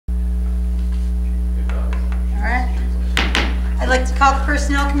like to call the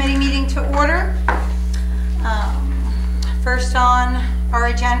Personnel Committee meeting to order. First on our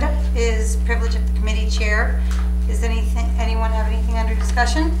agenda is privilege of the committee chair. Does anyone have anything under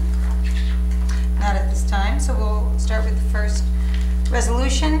discussion? Not at this time, so we'll start with the first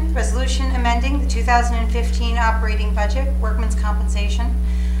resolution. Resolution amending the 2015 operating budget, workman's compensation.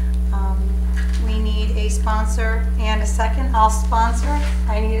 We need a sponsor and a second. I'll sponsor.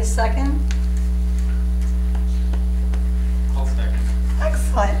 I need a second. I'll second.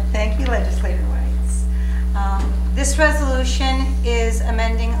 Excellent. Thank you, Legislator Whites. This resolution is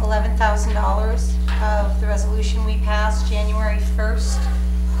amending $11,000 of the resolution we passed January 1st,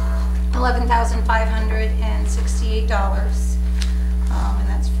 $11,568, and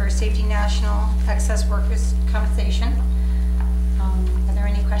that's for Safety National Excess Workers' Compensation. Are there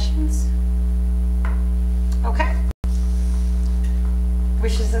any questions? Okay.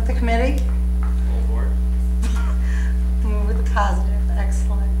 Wishes of the committee? Full board. Move with the positive.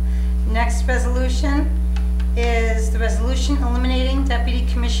 Excellent. Next resolution is the resolution eliminating Deputy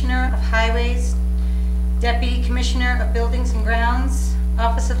Commissioner of Highways, Deputy Commissioner of Buildings and Grounds,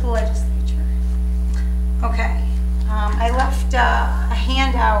 Office of the Legislature. Okay. I left a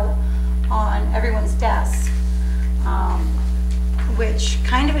handout on everyone's desk, which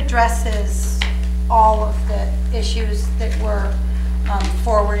kind of addresses all of the issues that were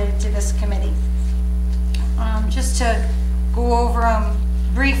forwarded to this committee. Just to go over them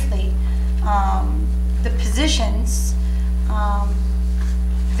briefly, the positions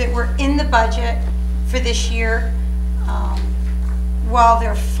that were in the budget for this year, while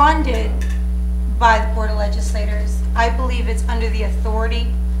they're funded by the Board of Legislators, I believe it's under the authority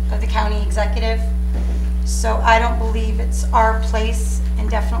of the county executive. So I don't believe it's our place, and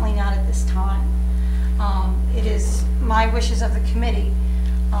definitely not at this time. It is my wishes of the committee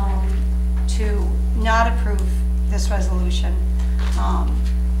to not approve this resolution.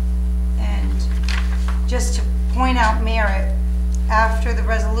 And just to point out merit, after the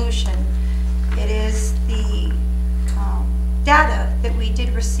resolution, it is the data that we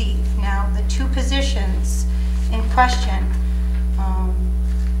did receive. Now, the two positions in question,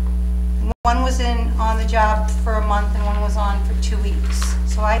 one was on the job for a month and one was on for 2 weeks.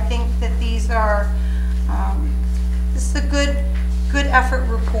 So I think that these are, this is a good effort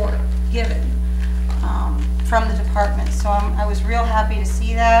report given from the department. So I was real happy to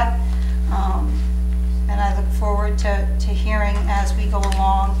see that, and I look forward to hearing as we go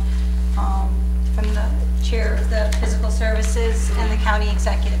along from the chair of the Physical Services and the county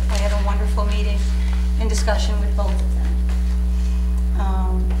executive. I had a wonderful meeting and discussion with both of them.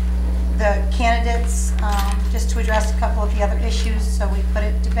 The candidates, just to address a couple of the other issues, so we put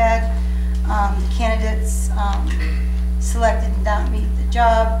it to bed. The candidates selected did not meet the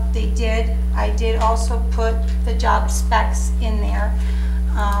job. They did. I did also put the job specs in there.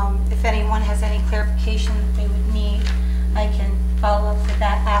 If anyone has any clarification that they would need, I can follow up with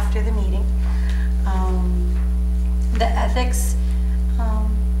that after the meeting. The ethics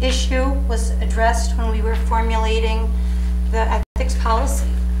issue was addressed when we were formulating the ethics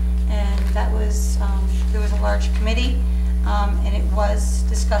policy, and that was there was a large committee, and it was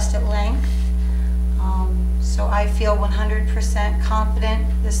discussed at length. So I feel 100% confident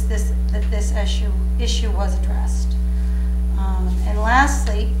that this issue was addressed. And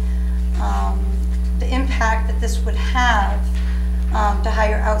lastly, the impact that this would have to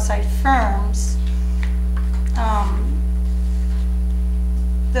hire outside firms.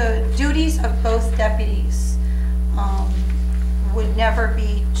 The duties of both deputies would never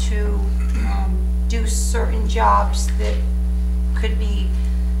be to do certain jobs that could be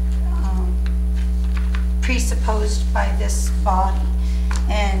presupposed by this body.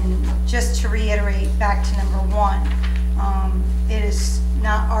 And just to reiterate back to number one, it is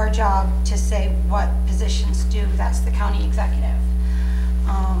not our job to say what positions do. That's the county executive.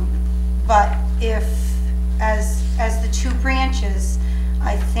 But if, as the two branches,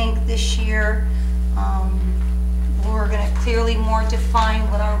 I think this year we're going to clearly more define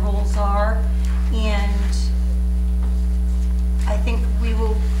what our roles are, and I think we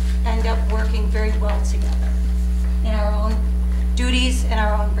will end up working very well together in our own duties and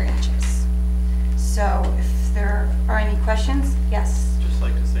our own branches. So if there are any questions, yes? Just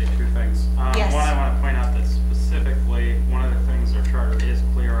like to say two things. Yes. One, I want to point out that specifically one of the things our charter is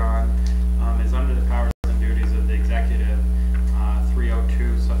clear on is under the powers and duties of the executive.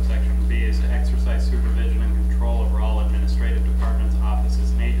 302 subsection B is to exercise supervision and control over all administrative departments,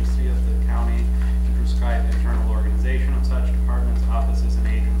 offices, and agencies of the county, and prescribe internal organization of such departments, offices, and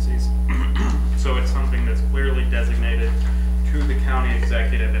agencies. So it's something that's clearly designated to the county executive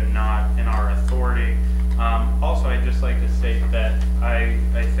executive and not in our authority. Also, I'd just like to state that I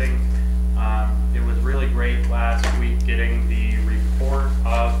think it was really great last week getting the report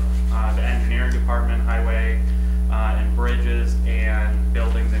of the engineering department, highway and bridges and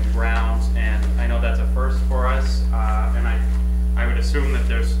buildings and grounds, and I know that's a first for us, and I would assume that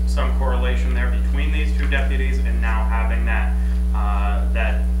there's some correlation there between these two deputies and now having that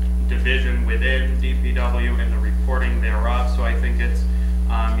that division within DPW and the reporting thereof. So I think it's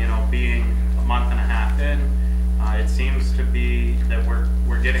you know, being a month and a half in, it seems to be that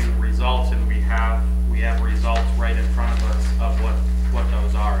we're getting results, and we have results right in front of us of what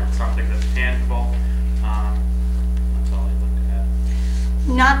those are. It's something that's tangible. That's all I'd like to add.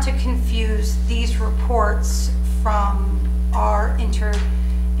 Not to confuse these reports from our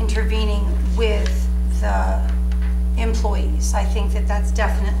intervening with the employees. I think that that's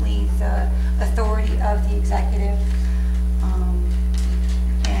definitely the authority of the executive,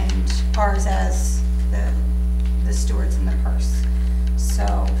 and ours as the stewards in the purse.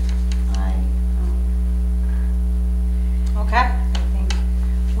 So okay, I think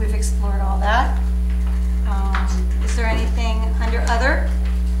we've explored all that. Is there anything under other?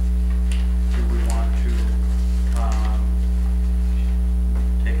 Do we want to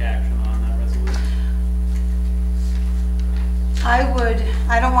take action on that resolution? I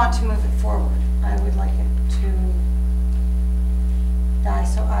don't want to move it forward. I would like it to die.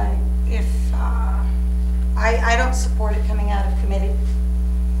 So I don't support it coming out of committee.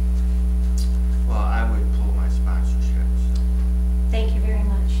 Well, I would pull my sponsorship. So. Thank you very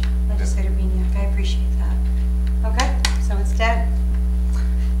much, Legislator Biniak. I appreciate that. Okay, so it's dead.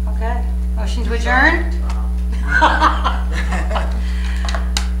 Okay, motion to adjourn?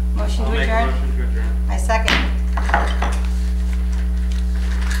 Motion to adjourn? Motion to adjourn. I second.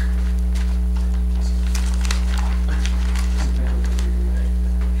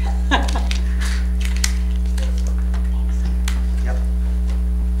 Yep.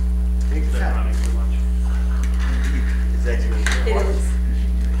 Take a They're shot. running too much. Is that your It is.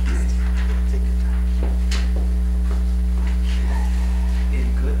 Take your time. In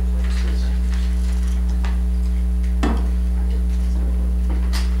good places.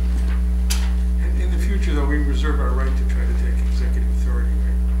 In the future, though, we reserve our right to try to take executive authority,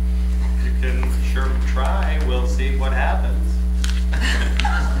 right? You can sure try. We'll see what happens.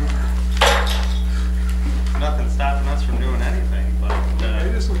 Nothing stopping us from doing anything, but I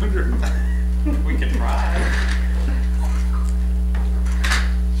just wonder. we can try.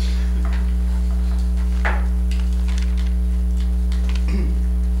 Okay,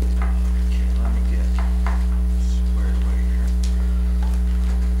 let me get squared away here.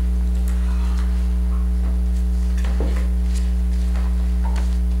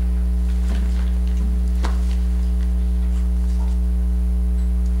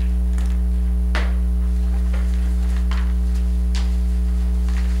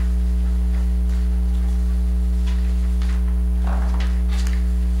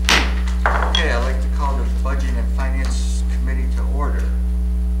 Okay, I'd like to call the Budget and Finance Committee to order.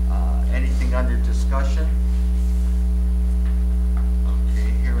 Anything under discussion? Okay,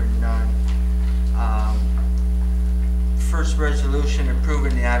 hearing none. First resolution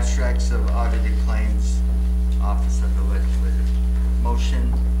approving the abstracts of audited claims, Office of the Legislative.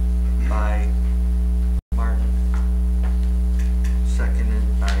 Motion by Martin, seconded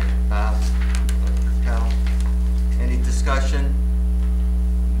by Bob Patel. Any discussion?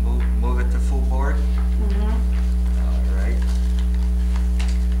 Move it to full board? All right.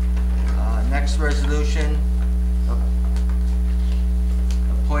 Next resolution,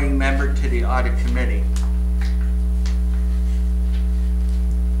 appointing member to the audit committee.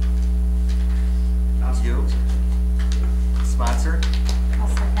 You? Sponsor? I'll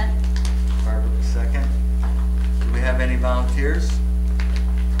second. Barbara, the second. Do we have any volunteers?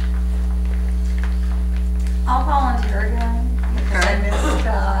 I'll volunteer again because I missed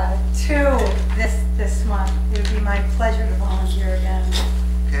two this month. It would be my pleasure to volunteer again.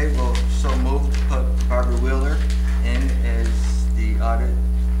 Okay, well, so moved to put Barbara Wheeler in as the audit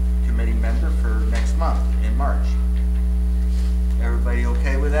committee member for next month in March. Everybody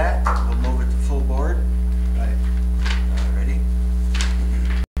okay with that? We'll move it to full board. Right. Alrighty.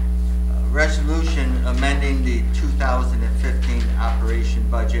 Resolution amending the 2015 operation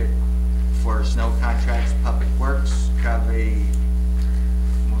budget for snow contracts, public works. Have a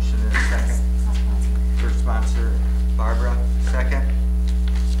motion and a second. I'll sponsor. First sponsor, Barbara, second.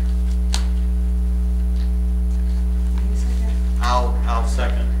 You second. I'll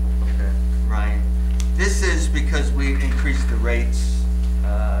Second. Okay, Ryan. This is because we increased the rates,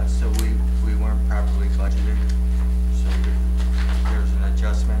 so we weren't properly budgeted. So there's an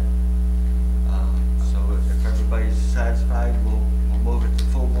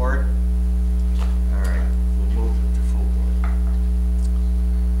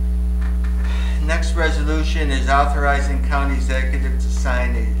resolution is authorizing county executive to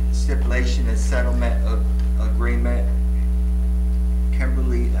sign a stipulation and settlement agreement,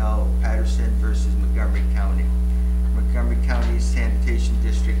 Kimberly L. Patterson versus Montgomery County. Montgomery County Sanitation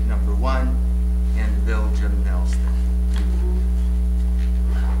District Number 1 and the Village of Nelston.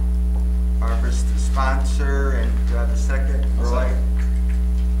 Barbara's the sponsor, and do I have a second? Roy?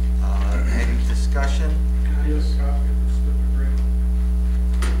 Any discussion? Can I use a copy of the slip agreement?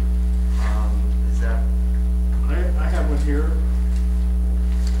 Is that, I have one here.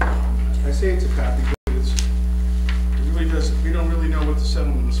 I say it's a copy, but it really doesn't, we don't really know what the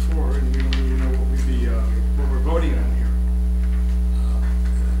settlement was for, and we don't really know what we're voting on here.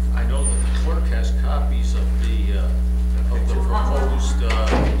 I know that the clerk has copies of the proposed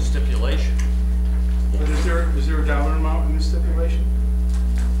stipulation. But is there a dollar amount in this stipulation?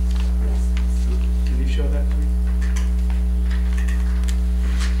 Can you show that to me?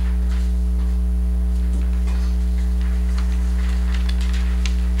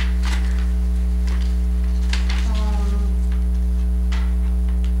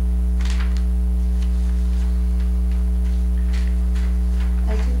 I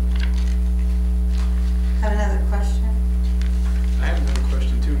do have another question, I have another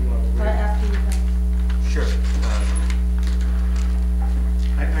question too, while we're but waiting. after you go. sure.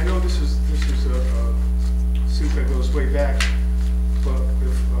 I know this is a suit that goes way back, but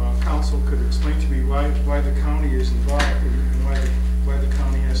if council could explain to me why the county is involved and why the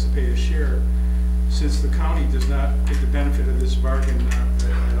county has to pay a share, since the county does not get the benefit of this bargain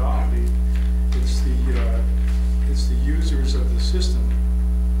at all. It's the users of the system,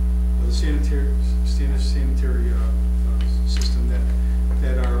 of the sanitary system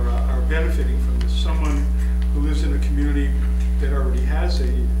that are benefiting from this. Someone who lives in a community that already has a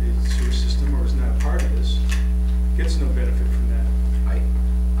sewer system or is not a part of this gets no benefit from that.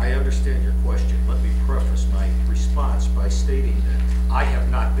 I understand your question. Let me preface my response by stating that I have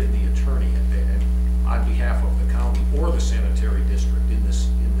not been the attorney on behalf of the county or the sanitary district in this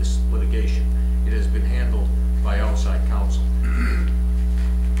litigation. It has been handled by outside counsel.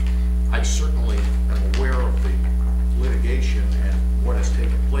 I certainly am aware of the litigation and what has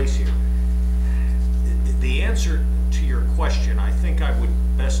taken place here. The answer to your question, I think I would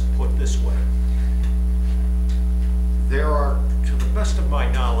best put this way. There are, to the best of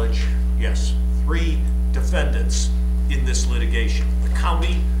my knowledge, yes, 3 defendants in this litigation. The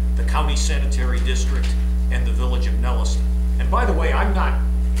county sanitary district, and the village of Nelliston. And by the way, I'm not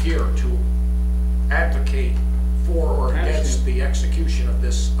here to advocate for or against the execution of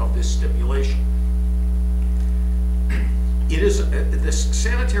this stipulation. It is, this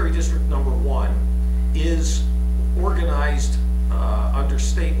sanitary district number 1 is organized under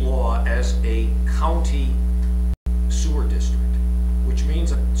state law as a county sewer district, which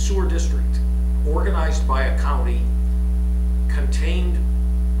means a sewer district organized by a county, contained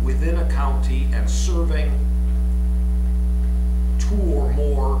within a county, and serving 2 or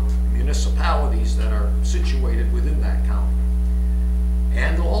more municipalities that are situated within that county.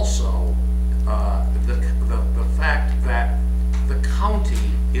 And also the fact that the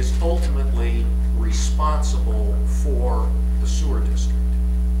county is ultimately responsible for the sewer district,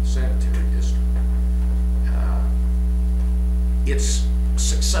 sanitary district. Its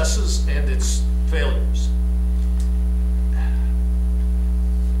successes and its failures.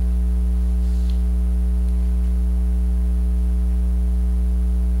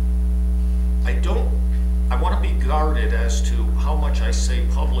 I want to be guarded as to how much I say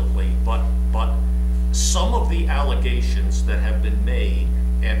publicly, but some of the allegations that have been made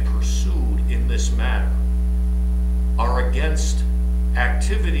and pursued in this matter are against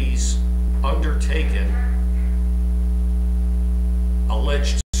activities undertaken,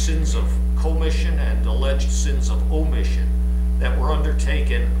 alleged sins of commission and alleged sins of omission that were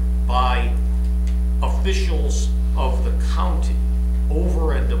undertaken by officials of the county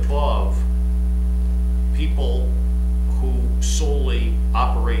over and above people who solely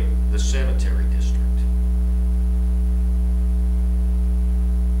operate the sanitary district.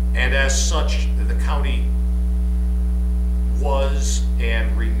 And as such, the county was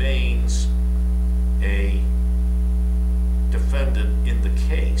and remains a defendant in the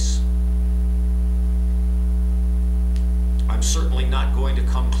case. I'm certainly not going to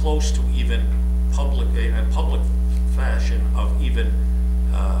come close to even in a public fashion of even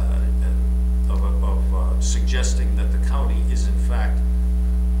suggesting that the county is in fact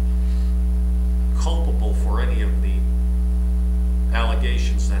culpable for any of the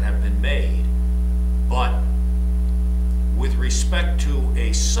allegations that have been made. But with respect to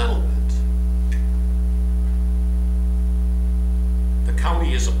a settlement, the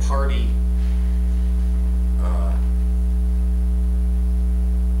county is a party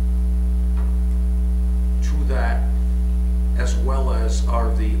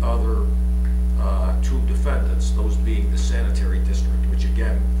the other two defendants, those being the sanitary district, which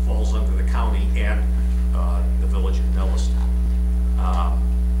again falls under the county, and the village of Nelliston.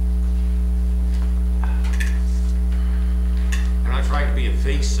 I'm not trying to be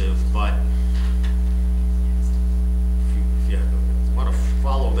evasive, but if you want to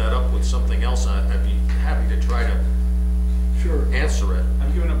follow that up with something else, I'd be happy to try to Sure. answer it.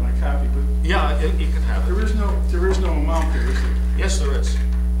 I'm giving up my copy, but Yeah, you can have it. there is no amount there, is there? Yes, there is.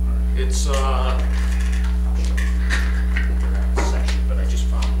 It's, I'll show you. That section, but I just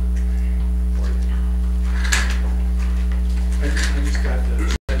found it for you. I just got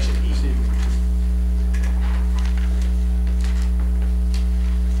the Section E. this evening.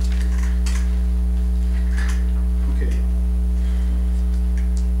 Okay.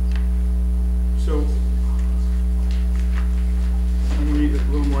 So, I'm gonna need a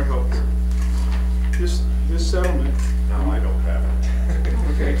little more help here. This settlement, No, I don't have it.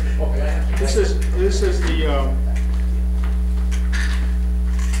 okay, this is the, this is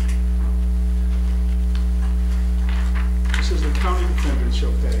the county defendants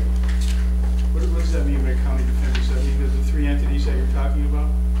shall pay. What does that mean by county defendants? Does that mean there's the three entities that you're talking about?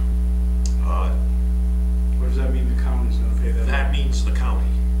 Or does that mean the county's gonna pay that? That means the county.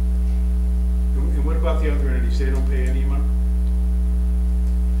 And what about the other entities? They don't pay any amount?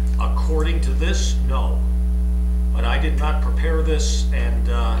 According to this, no. But I did not prepare this, and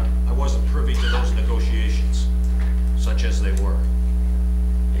I wasn't privy to those negotiations, such as they were.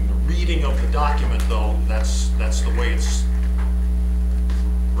 In the reading of the document, though, that's the way it's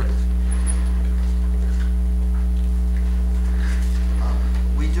written.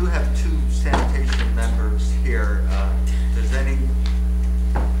 We do have two sanitation members here.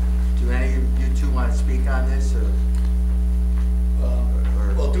 Do any of you two want to speak on this, or?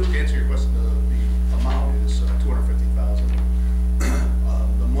 Well, to answer your question, the amount is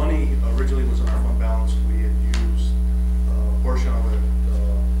 $250,000. The money originally was in our fund balance. We had used a portion of it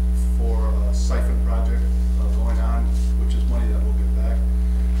for a siphon project going on, which is money that we'll get back.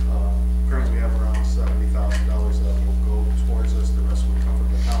 Currently, we have around $70,000 that will go towards this. The rest would come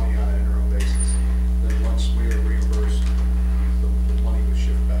from the county on an interim basis. Then once we are reimbursed, the money would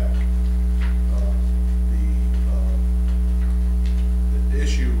shift back. The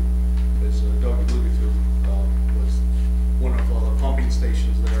issue, as Doug alluded to, was one of the pumping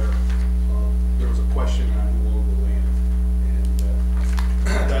stations there. There was a question on who owned the land,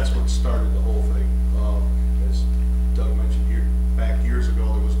 and that's what started the whole thing. As Doug mentioned, back years ago,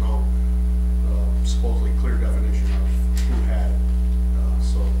 there was no supposedly clear definition of who had it.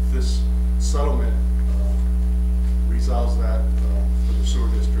 So this settlement resolves that for the sewer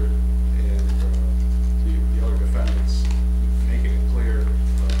district and the other defendants, making it clear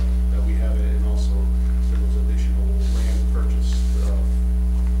that we have it, and also there was additional land purchased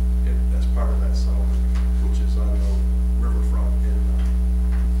as part of that settlement, which is on the riverfront and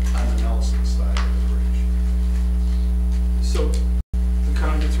on the Nelson side of the bridge. So, the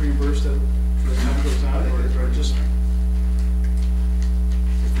county gets reimbursed as time goes on, or just,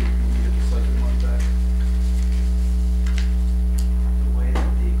 If we can get the siphon money back. The way that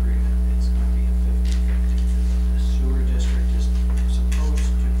the agreement, it's going to be a 50-50. The sewer district is supposed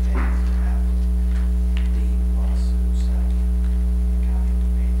to pay for half of the lawsuits that the county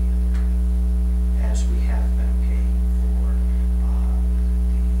will pay the other half, as we have been paying for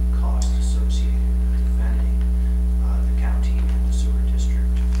the cost associated with defending the county and the sewer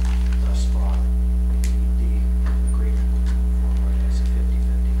district thus far. The agreement will move forward as a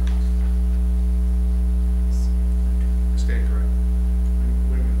 50-50 cost. Stand correct.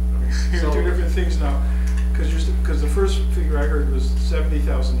 wait a minute, okay, So- two different things now. Because the first figure I heard was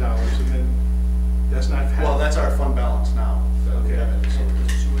 $70,000, and then that's not half. Well, that's our fund balance now that we have in the sewer The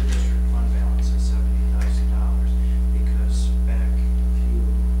district. sewer district fund balance is $70,000 because back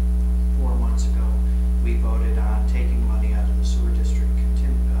 4 months ago, we voted on taking money out of the sewer district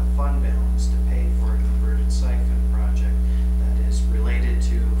fund balance to pay for an inverted siphon project that is related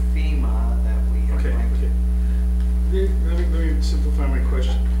to FEMA that we are Okay, going to. okay. Let me simplify my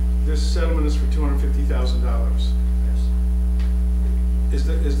question. This settlement is for $250,000. Yes. Is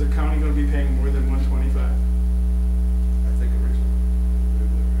the county going to be paying more than $125,000? I think originally.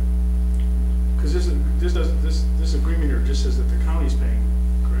 Because this agreement here just says that the county's paying,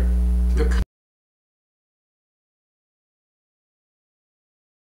 correct?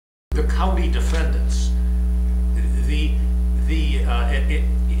 The county defendants,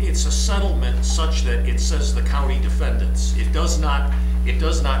 it's a settlement such that it says the county defendants. It does not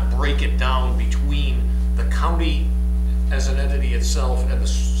break it down between the county as an entity itself and the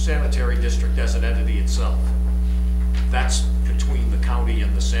sanitary district as an entity itself. That's between the county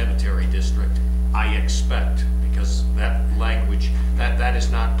and the sanitary district, I expect, because that language, that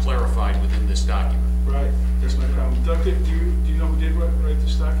is not clarified within this document. Right, that's my problem. Doug, do you know who did write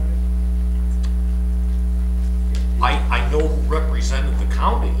this document? I know who represented the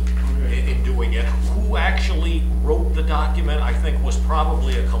county in doing it. Who actually wrote the document, I think, was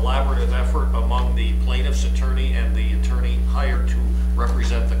probably a collaborative effort among the plaintiff's attorney and the attorney hired to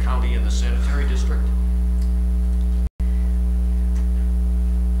represent the county and the sanitary district.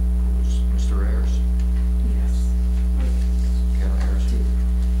 Who's Mr. Ayers? Yes. Carol Ayers.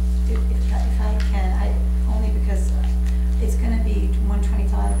 If I can, only because it's going to be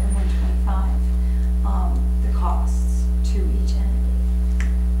 125 and 125, the costs to each entity.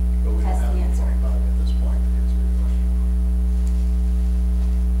 But we don't That's have the answer. 25 at this point to answer your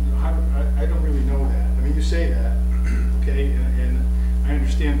question. I don't really know that. I mean, you say that, okay, and I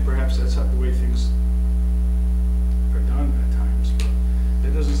understand perhaps that's not the way things are done at times, but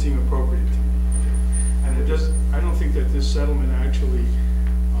that doesn't seem appropriate to me. And I don't think that this settlement actually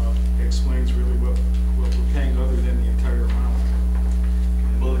explains really what we're paying other than the entire amount.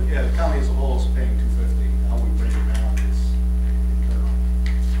 Well, yeah, the county as a whole is paying $250. How we break it down is internal.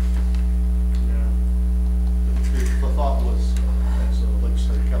 Yeah. The thought was, as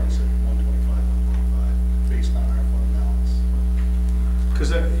legislator Kelly said, 125, 125, based on our fund balance. Because,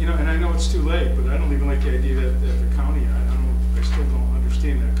 you know, and I know it's too late, but I don't even like the idea that the county, I still don't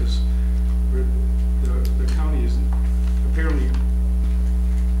understand that, because the county is apparently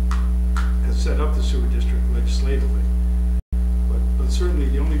has set up the sewer district legislatively. But certainly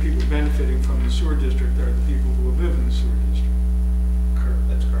the only people benefiting from the sewer district are the people who live in the sewer district. Correct,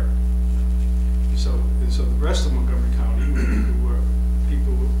 that's correct. So the rest of Montgomery County, who are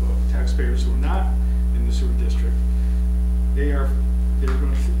people, taxpayers who are not in the sewer district, they're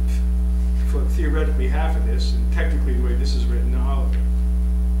going to theoretically half of this, and technically the way this is written, all of it.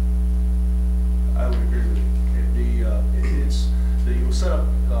 I would agree with you. It was set up,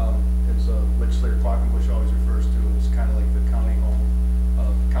 as legislator Quackenbush always refers to, it was kind of like the county home,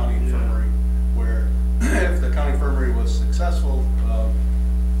 county infirmary, where if the county infirmary was successful,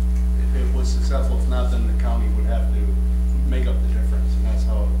 it was successful. If not, then the county would have to make up the difference, and that's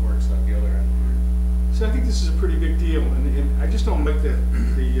how it works at the other end. So I think this is a pretty big deal, and I just don't like the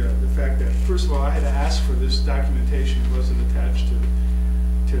fact that, first of all, I had to ask for this documentation. It wasn't attached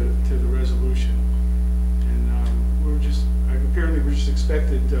to the resolution, and apparently we're just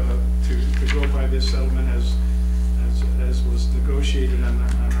expected to go by this settlement as was negotiated on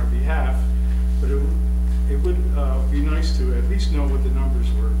our behalf. But it would be nice to at least know what the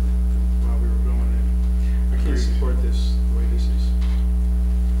numbers were while we were going in. I can't support this the way this is.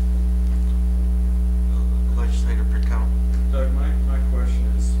 Legislator Pritkow. Doug, my question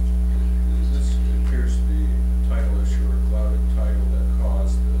is this appears to be a title issue or a clouded title that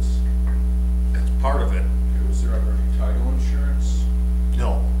caused this. That's part of it. Was there ever any title insurance?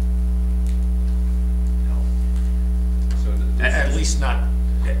 No. No. So At least not,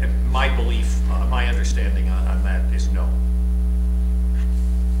 my belief, my understanding on that is no.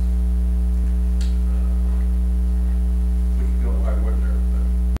 We could go, I wouldn't there,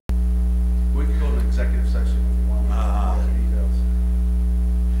 but we could go to the executive session if you want. Details.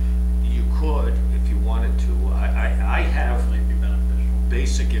 You could, if you wanted to. I have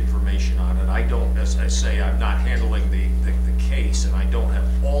basic information on it. I don't, as I say, I'm not handling the case, and I don't have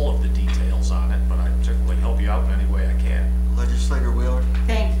all of the details on it, but I'd certainly help you out in any way I can. Legislator Wheeler.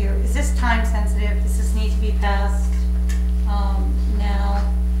 Thank you. Is this time sensitive? Does this need to be passed now?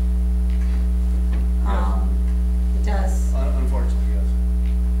 It does. Unfortunately,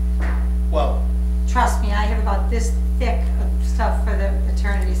 yes. Well, Trust me, I have about this thick of stuff for the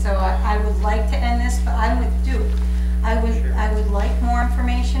eternity, so I would like to end this, but I'm with Duke. I would like more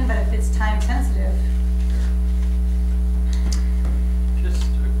information, but if it's time sensitive. Just,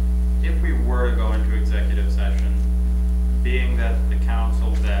 if we were to go into executive session, being that the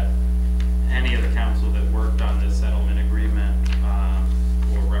council, that any of the council that worked on this settlement agreement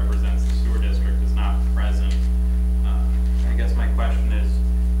or represents the sewer district is not present, I guess my question is,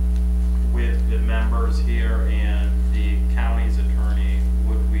 with the members here and the county's attorney,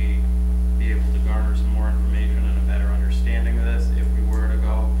 would we be able to garner some more information and a better understanding of this if we were to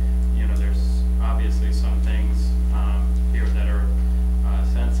go? You know, there's obviously some things here that are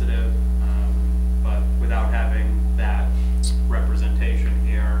sensitive, but without having that representation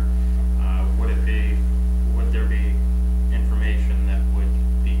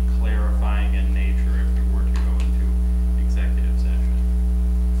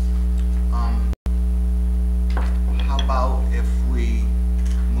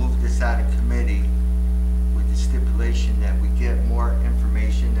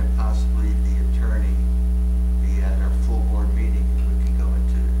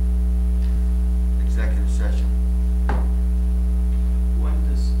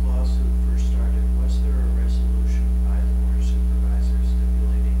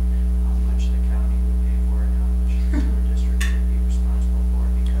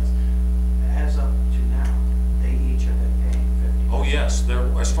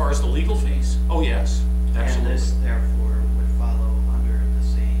As far as the legal fees? Oh, yes, And absolutely. this therefore would follow under the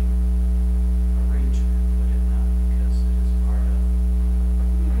same arrangement, would it not? Because it is part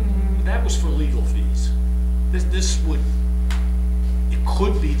of, That was for legal fees. This would, it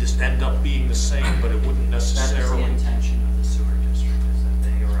could be, this end up being the same, but it wouldn't that is the necessarily. intention of the sewer district, is that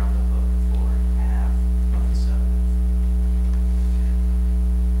they are on the hook for half of the settlement.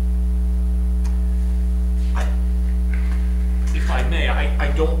 If I may,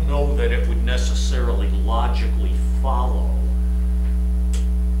 I don't know that it would necessarily logically follow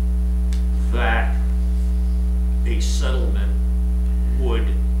that a settlement would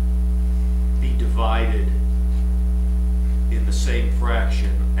be divided in the same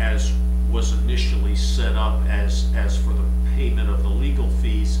fraction as was initially set up as for the payment of the legal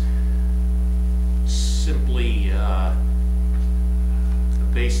fees, simply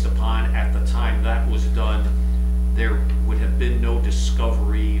based upon, at the time that was done, there would have been no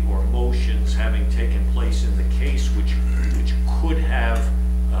discovery or motions having taken place in the case, which could have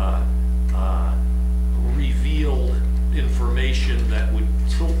revealed information that would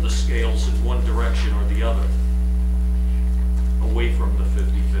tilt the scales in one direction or the other, away from the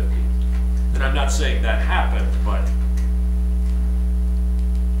 50-50. And I'm not saying that happened, but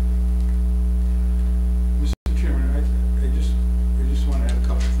Mr. Chairman, I just want to add a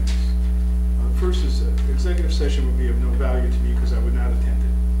couple of things. First is, executive session would be of no value to me because I would not attend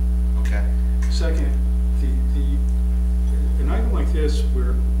it. Okay. Second, an item like this,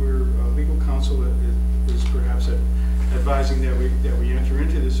 where legal counsel is perhaps advising that we enter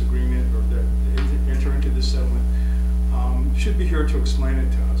into this agreement or that enter into this settlement, should be here to explain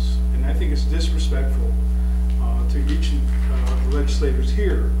it to us. And I think it's disrespectful to each legislators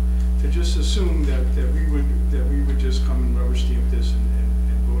here to just assume that we would just come and rubber stamp this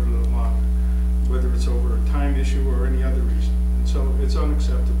and vote it along, whether it's over a time issue or any other reason. And so it's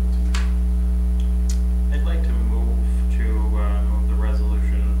unacceptable to me. I'd like to move the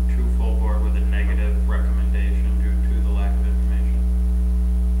resolution to full board with a negative recommendation due to the lack of information.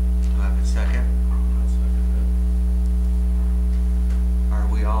 Do I have a second? Are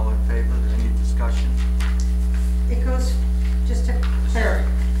we all in favor? Any discussion? It goes, just to clarify,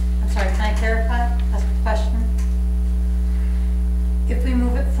 I'm sorry, can I clarify, ask a question? If we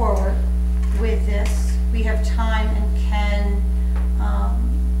move it forward with this, we have time and can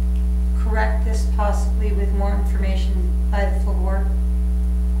correct this possibly with more information by the full board.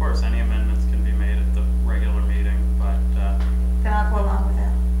 Of course, any amendments can be made at the regular meeting, but Then I'll go along with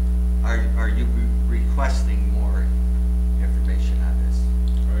that. Are you requesting more information on this?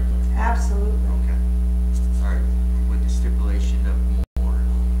 Absolutely. Okay. All right, with the stipulation of more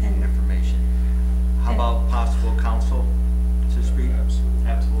And- information. How about possible counsel to speak?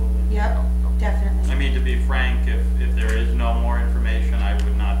 absolutely. Yep, Okay. definitely. I mean, to be frank, if there is no more information, I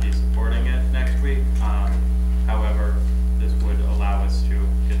would not be supporting it next week. However, this would allow us to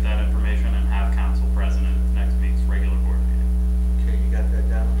get that information and have council present at next week's regular board meeting. Okay, you got that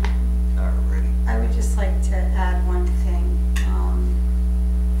down? All right, ready? I would just like to add one thing.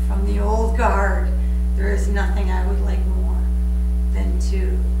 From the old guard, there is nothing I would like more than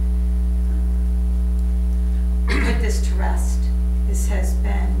to put this to rest. This has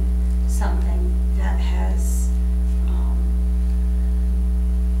been something that has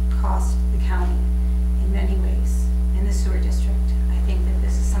cost the county in many ways, in the sewer district. I think that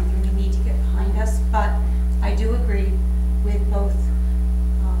this is something we need to get behind us, but I do agree with both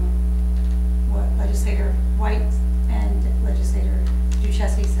what Legislator White and Legislator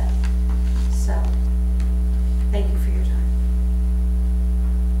Duchessis said. So, thank you for your time.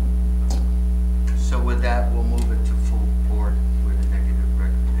 So with that, we'll move it to full board with a negative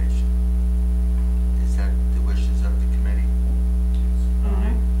recommendation. Is that the wishes of the committee?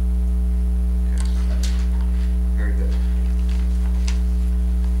 Okay. Very good.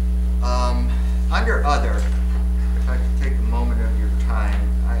 Under other, if I could take a moment of your time,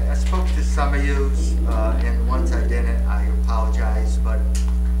 I spoke to some of you, and the ones I didn't, I apologize, but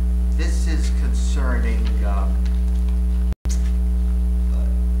this is concerning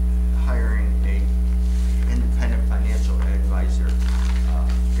hiring a independent financial advisor,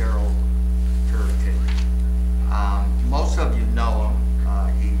 Daryl Turkin. Most of you know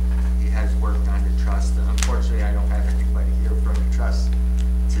him. He has worked on the trust. Unfortunately, I don't have anybody here from the trust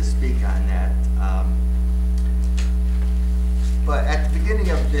to speak on that. But at the beginning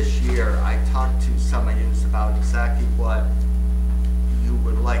of this year, I talked to some of you about exactly what you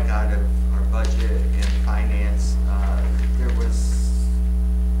would like out of our budget and finance.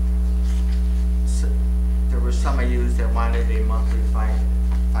 There were some of you that wanted a monthly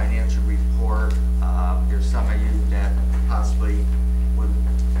financial report. There's some of you that possibly would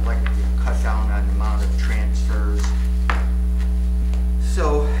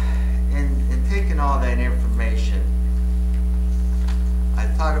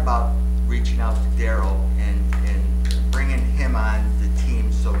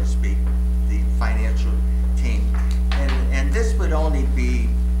only be,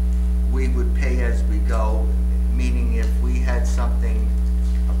 we would pay as we go, meaning if we had something,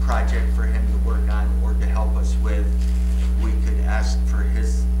 a project for him to work on or to help us with, we could ask for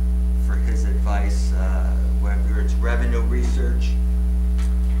his advice, whether it's revenue research,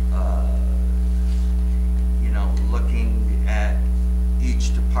 you know, looking at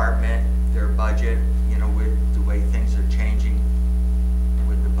each department, their budget, you know, with the way things are changing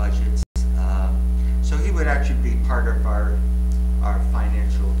with the budgets. So he would actually be part of our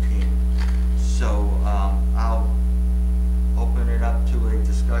financial team. So I'll open it up to a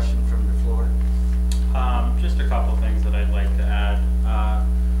discussion from the floor. Just a couple things that I'd like to add.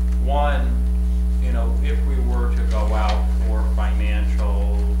 One, you know, if we were to go out for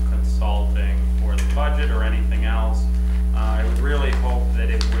financial consulting for the budget or anything else, I would really hope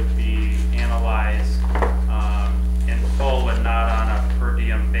that it would be analyzed in full and not on a per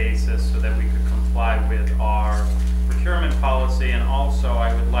diem basis so that we could comply with our procurement policy. And also,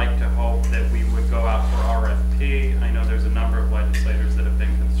 I would like to hope that we would go out for RFP. I know there's a number of legislators that have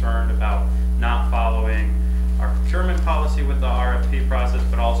been concerned about not following our procurement policy with the RFP process,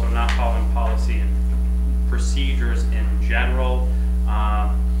 but also not following policy and procedures in general.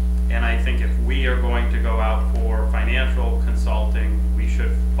 And I think if we are going to go out for financial consulting, we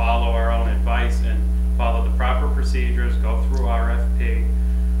should follow our own advice and follow the proper procedures, go through RFP,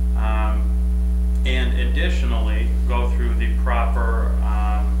 and additionally go through the proper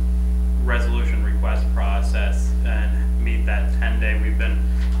resolution request process and meet that 10-day. We've been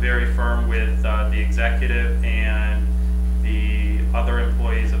very firm with the executive and the other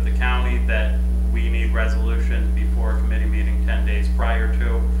employees of the county that we need resolutions before a committee meeting 10 days prior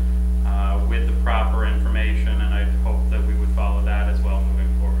to with the proper information, and I hope that we would follow that as well moving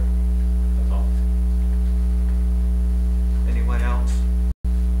forward. That's all. Anyone else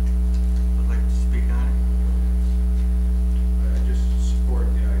would like to speak on it? I just support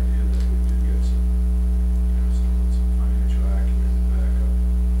the idea that we do get some, you know, some financial acumen to back up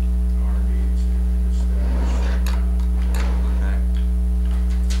our needs and establish. Okay.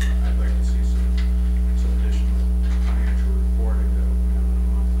 I'd like to see some additional financial reporting that would be on a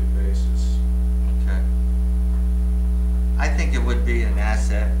monthly basis. Okay. I think it would be an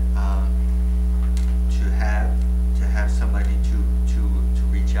asset to have somebody to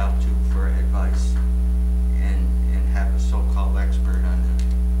reach out to for advice and have a so-called expert on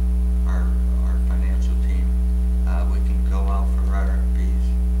our financial team. We can go out for RFPs.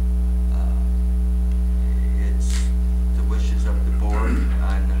 It's the wishes of the board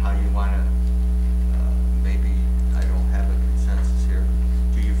on how you want to. Maybe I don't have a consensus here.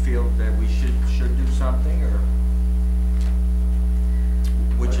 Do you feel that we should do something, or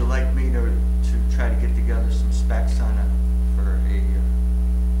would you like me to try to get together some specs on for a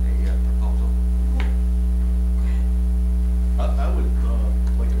proposal? I would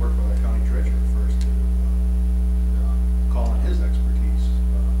like to work with our county treasurer first to call on his expertise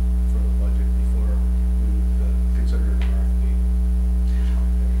for the budget before we would consider an RFP.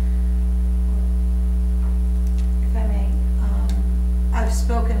 If I may, I've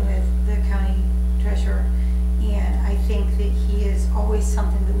spoken with the county treasurer, and I think that he is always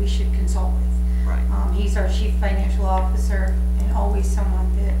something that we should consult with. Right. He's our chief financial officer and always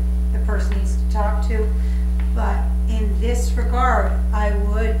someone that the person needs to talk to. But in this regard, I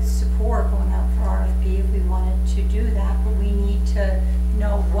would support going out for RFP if we wanted to do that, but we need to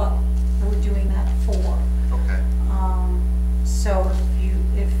know what we're doing that for. Okay. So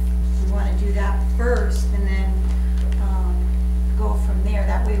if we want to do that first and then go from there,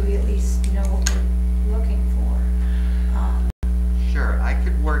 that way we at least know what we're looking for. Sure, I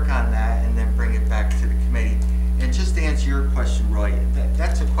could work on that and then bring it back to the committee. And just to answer your question, Roy,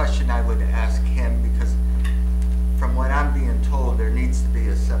 that's a question I would ask him, because from what I'm being told, there needs to be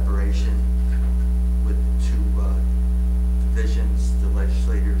a separation with the two divisions, the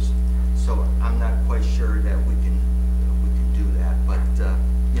legislators. So I'm not quite sure that we can do that, but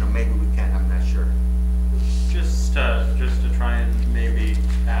you know, maybe we can. I'm not sure. Just to try and maybe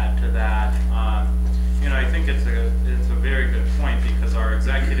add to that, you know, I think it's a very good point, because our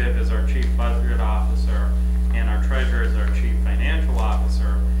executive is our chief budget officer and our treasurer is our chief financial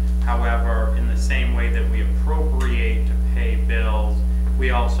officer. However, in the same way that we appropriate to pay bills, we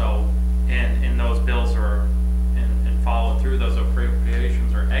also, and those bills are, and follow through, those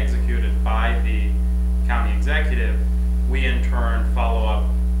appropriations are executed by the county executive. We in turn follow up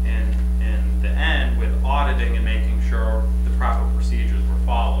in the end with auditing and making sure the proper procedures were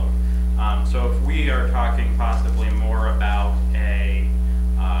followed. So if we are talking possibly more about a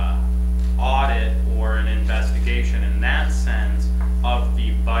audit or an investigation in that sense of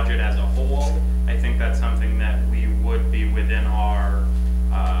the budget budget as a whole, I think that's something that we would be within our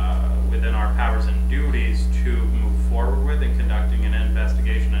powers and duties to move forward with in conducting an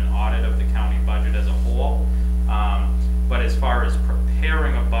investigation and audit of the county budget as a whole. But as far as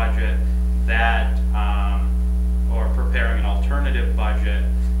preparing a budget that, or preparing an alternative budget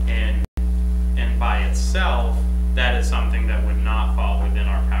and by itself, that is something that would not fall